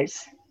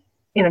guys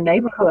in a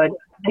neighborhood.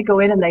 They go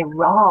in and they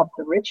rob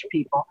the rich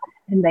people,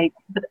 and they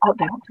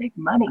don't take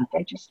money.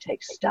 They just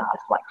take stuff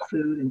like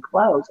food and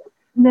clothes,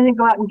 and then they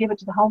go out and give it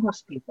to the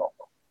homeless people.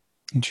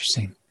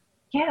 Interesting.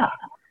 Yeah.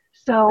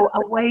 So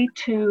a way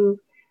to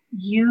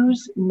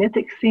use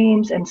mythic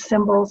themes and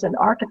symbols and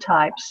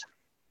archetypes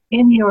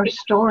in your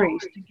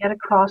stories to get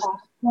across the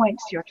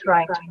points you're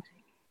trying to make.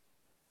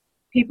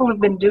 People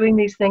have been doing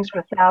these things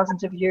for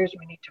thousands of years.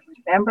 We need to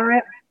remember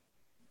it.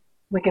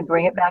 We can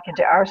bring it back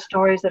into our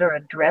stories that are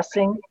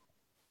addressing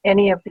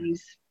any of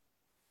these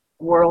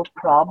world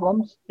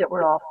problems that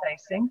we're all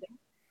facing,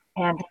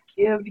 and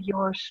give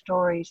your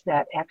stories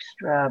that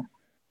extra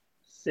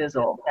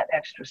sizzle, that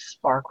extra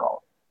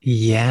sparkle.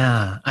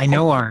 Yeah. I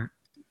know our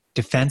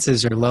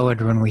defenses are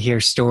lowered when we hear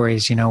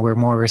stories. We're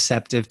more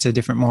receptive to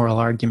different moral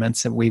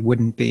arguments that we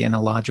wouldn't be in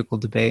a logical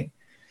debate.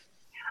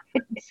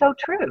 It's so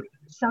true.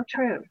 So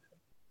true.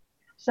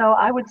 So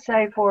I would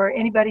say for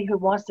anybody who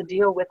wants to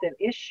deal with an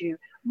issue,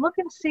 look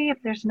and see if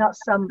there's not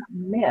some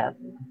myth,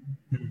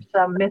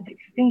 some mythic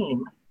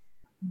theme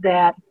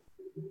that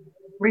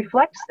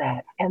reflects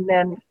that, and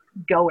then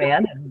go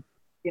in and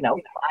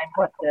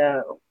find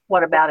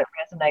what about it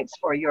resonates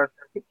for your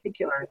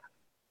particular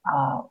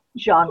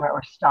genre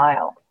or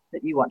style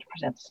that you want to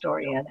present the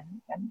story in,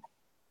 and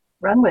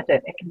run with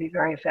it. It can be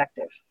very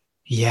effective.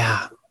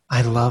 Yeah,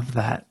 I love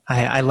that.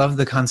 I love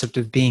the concept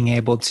of being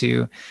able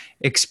to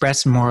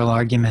express moral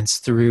arguments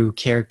through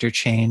character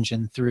change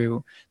and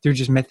through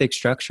just mythic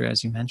structure,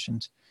 as you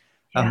mentioned.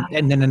 Yeah.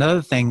 And then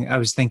another thing I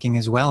was thinking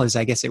as well is,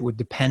 I guess it would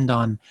depend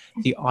on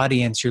the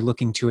audience you're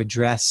looking to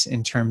address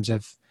in terms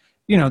of,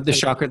 the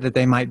chakra that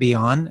they might be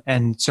on,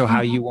 and so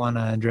how you want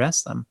to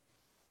address them.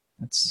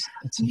 That's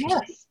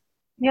interesting.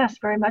 Yes,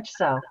 very much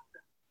so.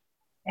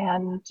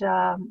 And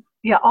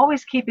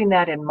always keeping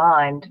that in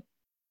mind,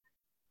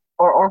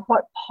 or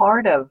what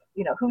part of,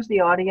 who's the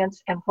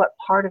audience and what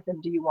part of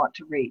them do you want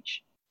to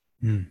reach?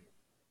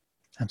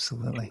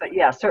 Absolutely. But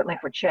yeah, certainly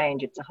for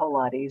change, it's a whole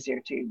lot easier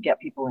to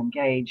get people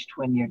engaged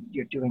when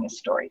you're doing a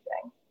story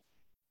thing,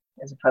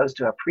 as opposed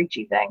to a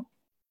preachy thing.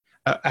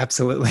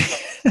 Absolutely.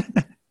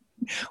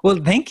 Well,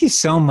 thank you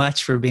so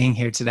much for being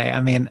here today.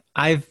 I mean,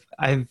 I've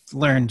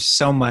learned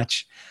so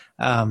much,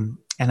 and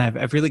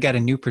I've really got a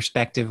new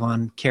perspective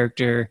on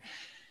character,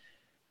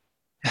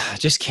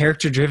 just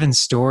character-driven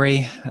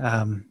story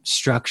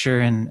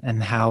structure,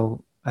 and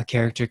how a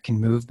character can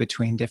move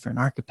between different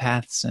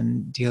archetypes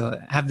and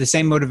have the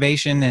same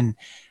motivation, and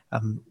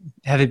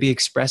have it be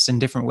expressed in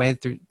different ways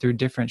through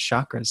different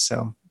chakras.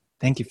 So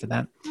thank you for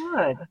that.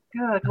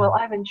 Good. Well,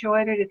 I've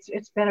enjoyed it.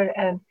 It's been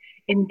an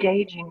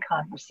engaging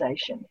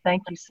conversation.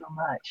 Thank you so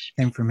much.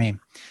 Same for me.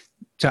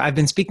 So I've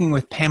been speaking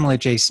with Pamela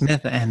J.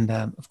 Smith, and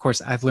of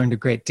course, I've learned a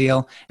great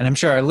deal, and I'm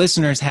sure our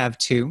listeners have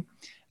too.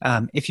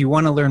 If you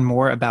want to learn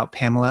more about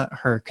Pamela,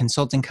 her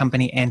consulting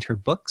company, and her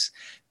books,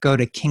 go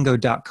to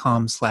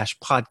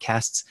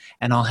kingo.com/podcasts,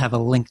 and I'll have a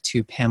link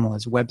to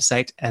Pamela's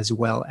website as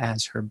well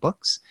as her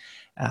books.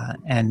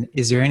 And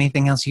is there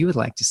anything else you would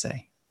like to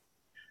say?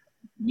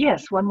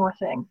 Yes, one more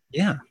thing.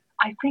 Yeah.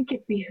 I think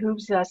it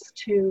behooves us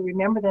to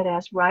remember that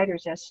as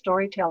writers, as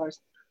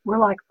storytellers, we're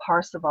like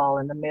Parzival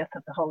in the myth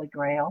of the Holy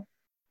Grail.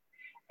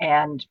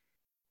 And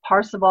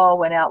Parzival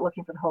went out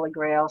looking for the Holy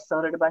Grail, so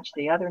did a bunch of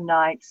the other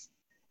knights.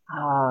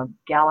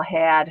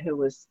 Galahad, who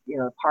was,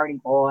 the party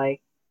boy.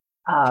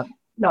 No,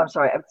 I'm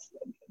sorry.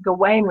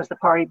 Gawain was the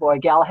party boy.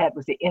 Galahad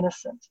was the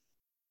innocent.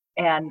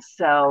 And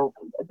so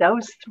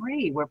those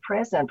three were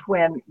present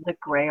when the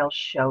Grail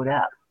showed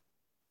up.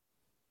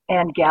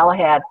 And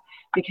Galahad,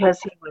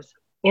 because he was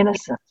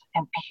innocent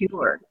and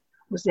pure,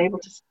 was able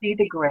to see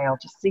the Grail,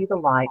 to see the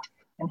light,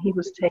 and he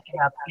was taken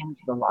up into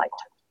the light.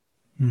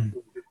 Mm.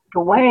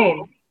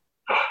 Gawain,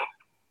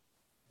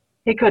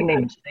 he couldn't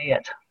even see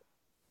it.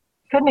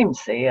 Couldn't even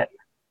see it.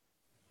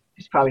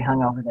 He's probably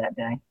hungover that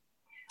day.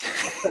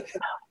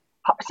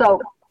 So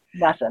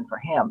nothing for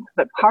him.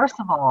 But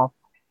Parzival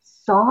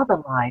saw the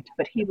light,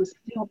 but he was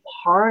still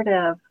part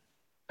of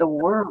the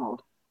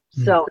world.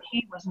 So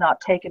he was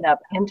not taken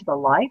up into the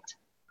light.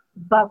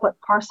 But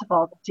what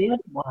Parzival did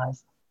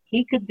was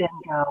he could then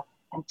go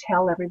and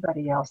tell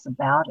everybody else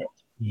about it.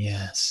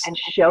 Yes. And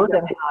show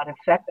them how it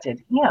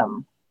affected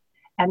him,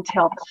 and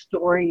tell the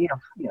story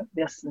of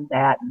this and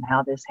that and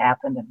how this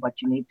happened and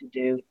what you need to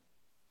do.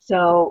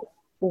 So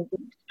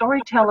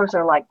storytellers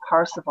are like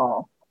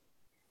Parzival,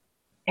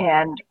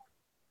 and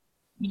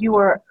you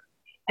are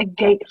a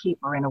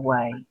gatekeeper in a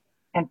way.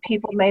 And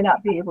people may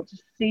not be able to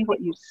see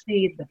what you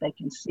see, but they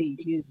can see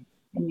you,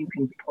 and you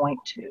can point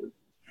to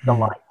the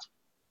light.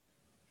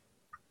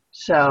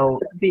 So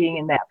being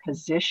in that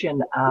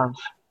position of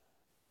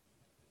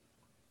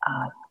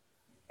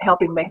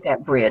helping make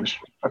that bridge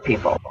for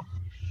people.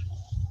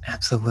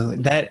 Absolutely.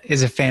 That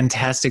is a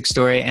fantastic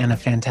story and a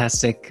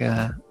fantastic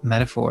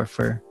metaphor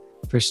for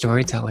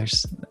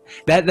storytellers.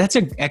 That's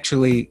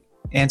actually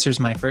answers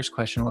my first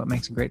question, what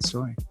makes a great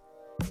story?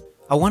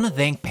 I want to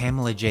thank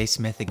Pamela J.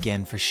 Smith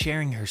again for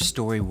sharing her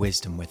story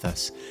wisdom with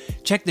us.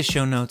 Check the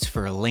show notes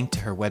for a link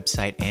to her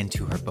website and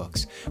to her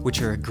books,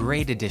 which are a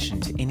great addition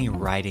to any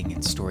writing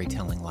and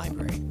storytelling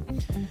library.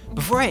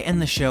 Before I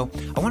end the show,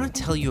 I want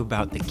to tell you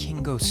about the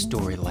Kingo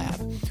Story Lab.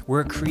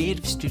 We're a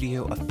creative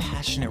studio of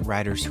passionate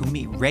writers who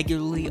meet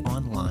regularly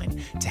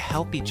online to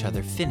help each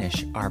other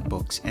finish our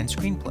books and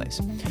screenplays.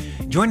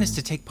 Join us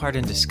to take part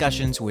in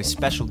discussions with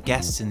special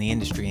guests in the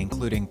industry,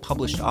 including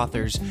published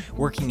authors,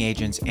 working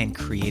agents, and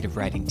creative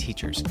writing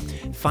teachers.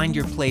 Find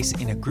your place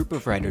in a group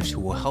of writers who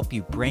will help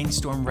you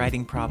brainstorm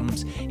writing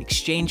problems,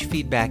 exchange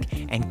feedback,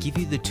 and give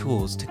you the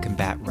tools to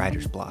combat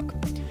writer's block.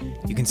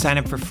 You can sign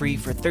up for free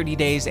for 30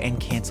 days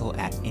and cancel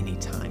at any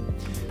time.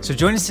 So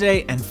join us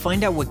today and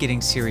find out what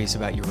getting serious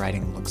about your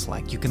writing looks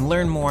like. You can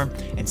learn more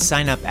and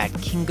sign up at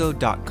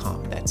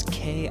kingo.com. That's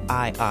KIINGO.com.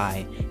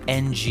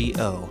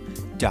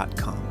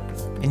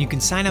 And you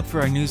can sign up for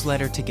our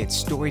newsletter to get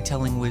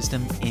storytelling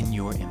wisdom in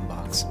your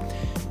inbox.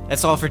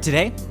 That's all for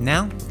today.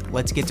 Now,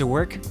 let's get to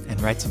work and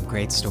write some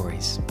great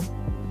stories.